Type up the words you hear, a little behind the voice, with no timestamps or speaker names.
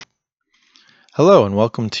Hello and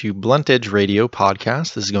welcome to Blunt Edge Radio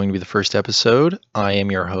podcast. This is going to be the first episode. I am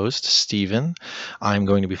your host, Steven. I'm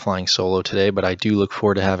going to be flying solo today, but I do look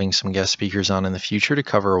forward to having some guest speakers on in the future to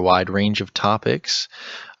cover a wide range of topics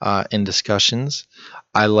and discussions.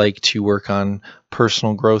 I like to work on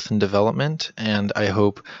personal growth and development, and I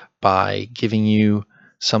hope by giving you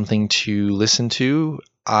something to listen to,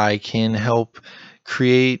 I can help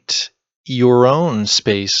create your own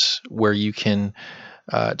space where you can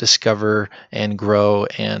discover and grow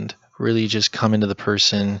and really just come into the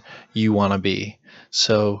person you want to be.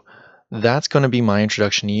 So that's going to be my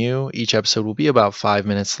introduction to you. Each episode will be about 5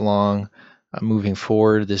 minutes long. Moving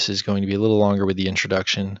forward, this is going to be a little longer with the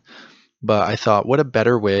introduction, but I thought, what a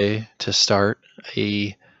better way to start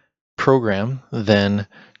a program than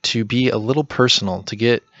to be a little personal, to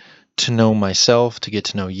get to know myself, to get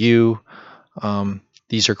to know you.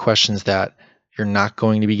 These are questions that you're not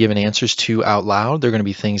going to be given answers to out loud. They're going to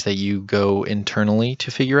be things that you go internally to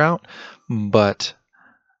figure out. But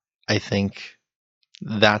I think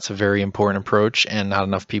that's a very important approach, and not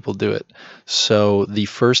enough people do it. So, the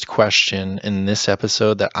first question in this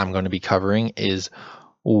episode that I'm going to be covering is,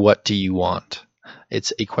 what do you want?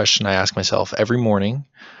 It's a question I ask myself every morning.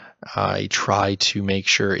 I try to make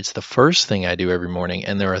sure it's the first thing I do every morning.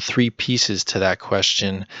 And there are three pieces to that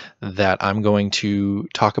question that I'm going to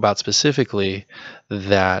talk about specifically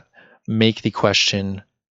that make the question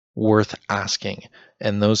worth asking.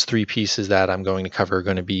 And those three pieces that I'm going to cover are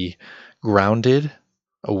going to be grounded,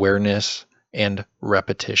 awareness, and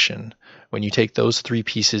repetition. When you take those three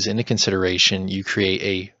pieces into consideration, you create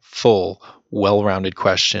a full, well rounded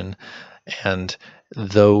question. And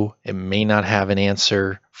though it may not have an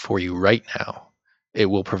answer for you right now, it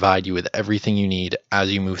will provide you with everything you need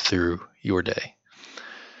as you move through your day.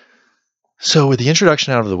 So, with the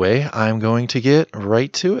introduction out of the way, I'm going to get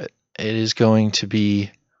right to it. It is going to be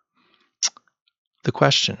the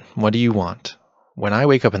question, what do you want? When I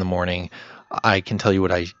wake up in the morning, I can tell you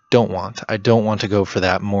what I don't want. I don't want to go for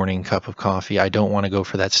that morning cup of coffee. I don't want to go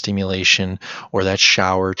for that stimulation or that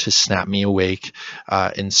shower to snap me awake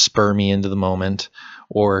and spur me into the moment,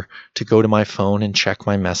 or to go to my phone and check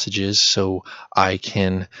my messages so I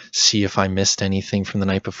can see if I missed anything from the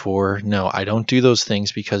night before. No, I don't do those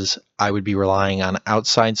things because I would be relying on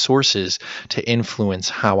outside sources to influence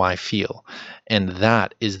how I feel. And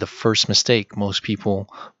that is the first mistake most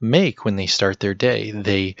people make when they start their day.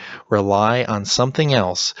 They rely on something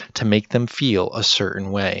else to make them feel a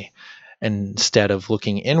certain way, instead of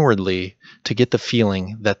looking inwardly to get the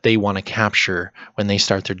feeling that they want to capture when they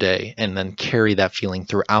start their day, and then carry that feeling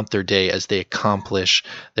throughout their day as they accomplish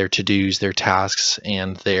their to-dos, their tasks,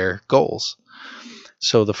 and their goals.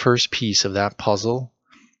 So the first piece of that puzzle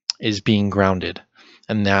is being grounded,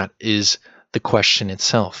 and that is the question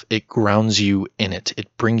itself. It grounds you in it.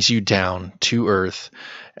 It brings you down to earth.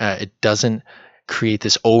 It doesn't create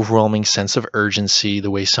this overwhelming sense of urgency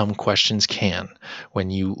the way some questions can. When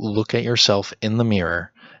you look at yourself in the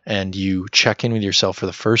mirror and you check in with yourself for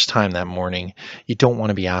the first time that morning, you don't want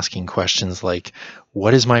to be asking questions like,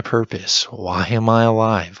 what is my purpose? Why am I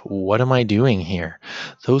alive? What am I doing here?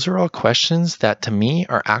 Those are all questions that to me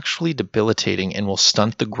are actually debilitating and will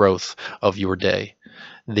stunt the growth of your day.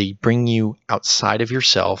 They bring you outside of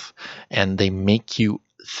yourself and they make you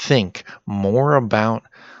think more about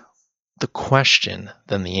the question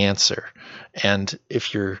than the answer. And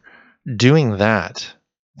if you're doing that,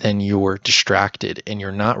 then you're distracted and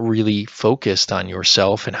you're not really focused on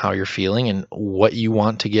yourself and how you're feeling and what you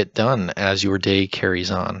want to get done as your day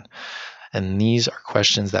carries on. And these are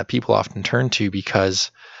questions that people often turn to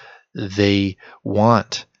because they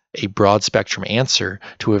want a broad spectrum answer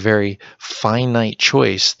to a very finite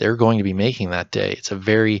choice they're going to be making that day. It's a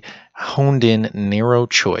very honed in, narrow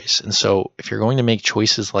choice. And so if you're going to make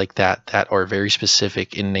choices like that, that are very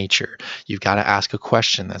specific in nature, you've got to ask a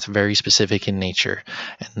question that's very specific in nature.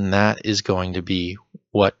 And that is going to be,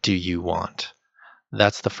 what do you want?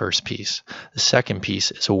 That's the first piece. The second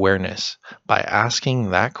piece is awareness. By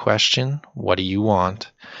asking that question, what do you want?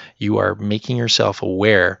 You are making yourself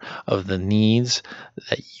aware of the needs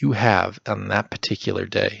that you have on that particular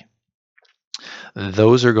day.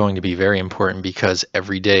 Those are going to be very important because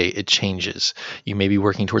every day it changes. You may be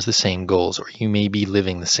working towards the same goals, or you may be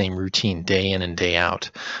living the same routine day in and day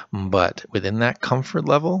out. But within that comfort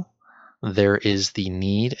level, there is the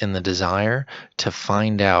need and the desire to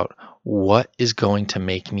find out what is going to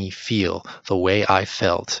make me feel the way I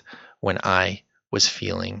felt when I was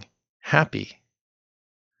feeling happy.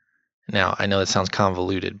 Now, I know that sounds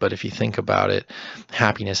convoluted, but if you think about it,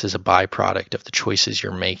 happiness is a byproduct of the choices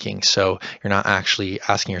you're making. So you're not actually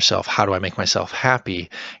asking yourself, how do I make myself happy?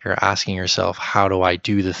 You're asking yourself, how do I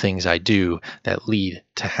do the things I do that lead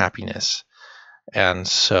to happiness? And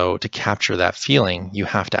so to capture that feeling, you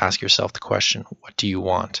have to ask yourself the question, what do you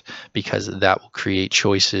want? Because that will create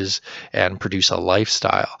choices and produce a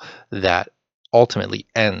lifestyle that ultimately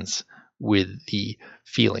ends with the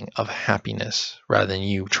feeling of happiness rather than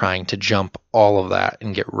you trying to jump all of that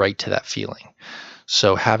and get right to that feeling.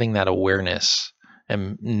 So having that awareness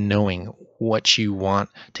and knowing what you want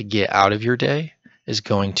to get out of your day is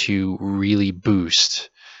going to really boost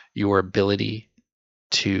your ability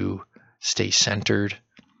to stay centered,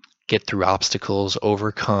 get through obstacles,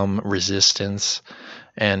 overcome resistance,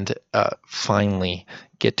 and finally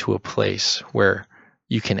get to a place where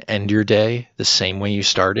you can end your day the same way you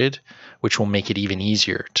started, which will make it even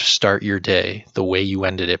easier to start your day the way you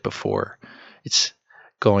ended it before. It's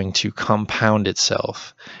going to compound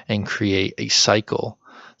itself and create a cycle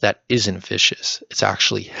that isn't vicious. It's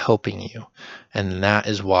actually helping you. And that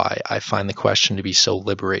is why I find the question to be so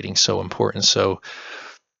liberating, so important, so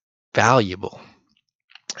valuable.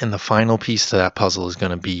 And the final piece to that puzzle is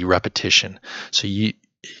going to be repetition. So you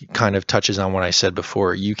kind of touches on what I said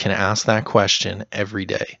before. You can ask that question every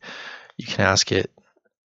day. You can ask it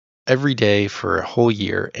every day for a whole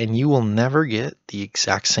year, and you will never get the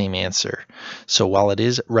exact same answer. So while it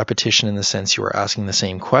is repetition in the sense you are asking the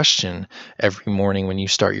same question every morning when you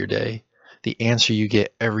start your day, the answer you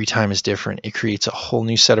get every time is different. It creates a whole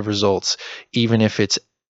new set of results, even if it's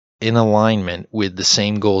in alignment with the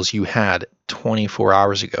same goals you had 24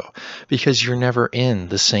 hours ago, because you're never in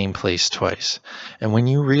the same place twice. And when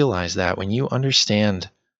you realize that, when you understand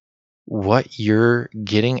what you're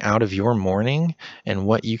getting out of your morning and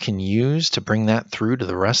what you can use to bring that through to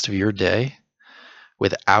the rest of your day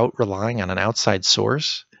without relying on an outside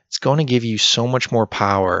source, it's going to give you so much more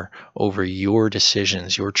power over your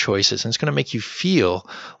decisions, your choices, and it's going to make you feel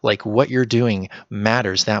like what you're doing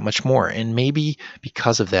matters that much more. And maybe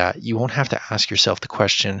because of that, you won't have to ask yourself the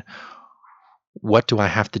question, what do I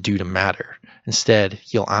have to do to matter? Instead,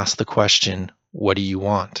 you'll ask the question, what do you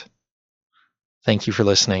want? Thank you for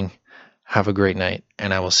listening. Have a great night,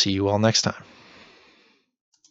 and I will see you all next time.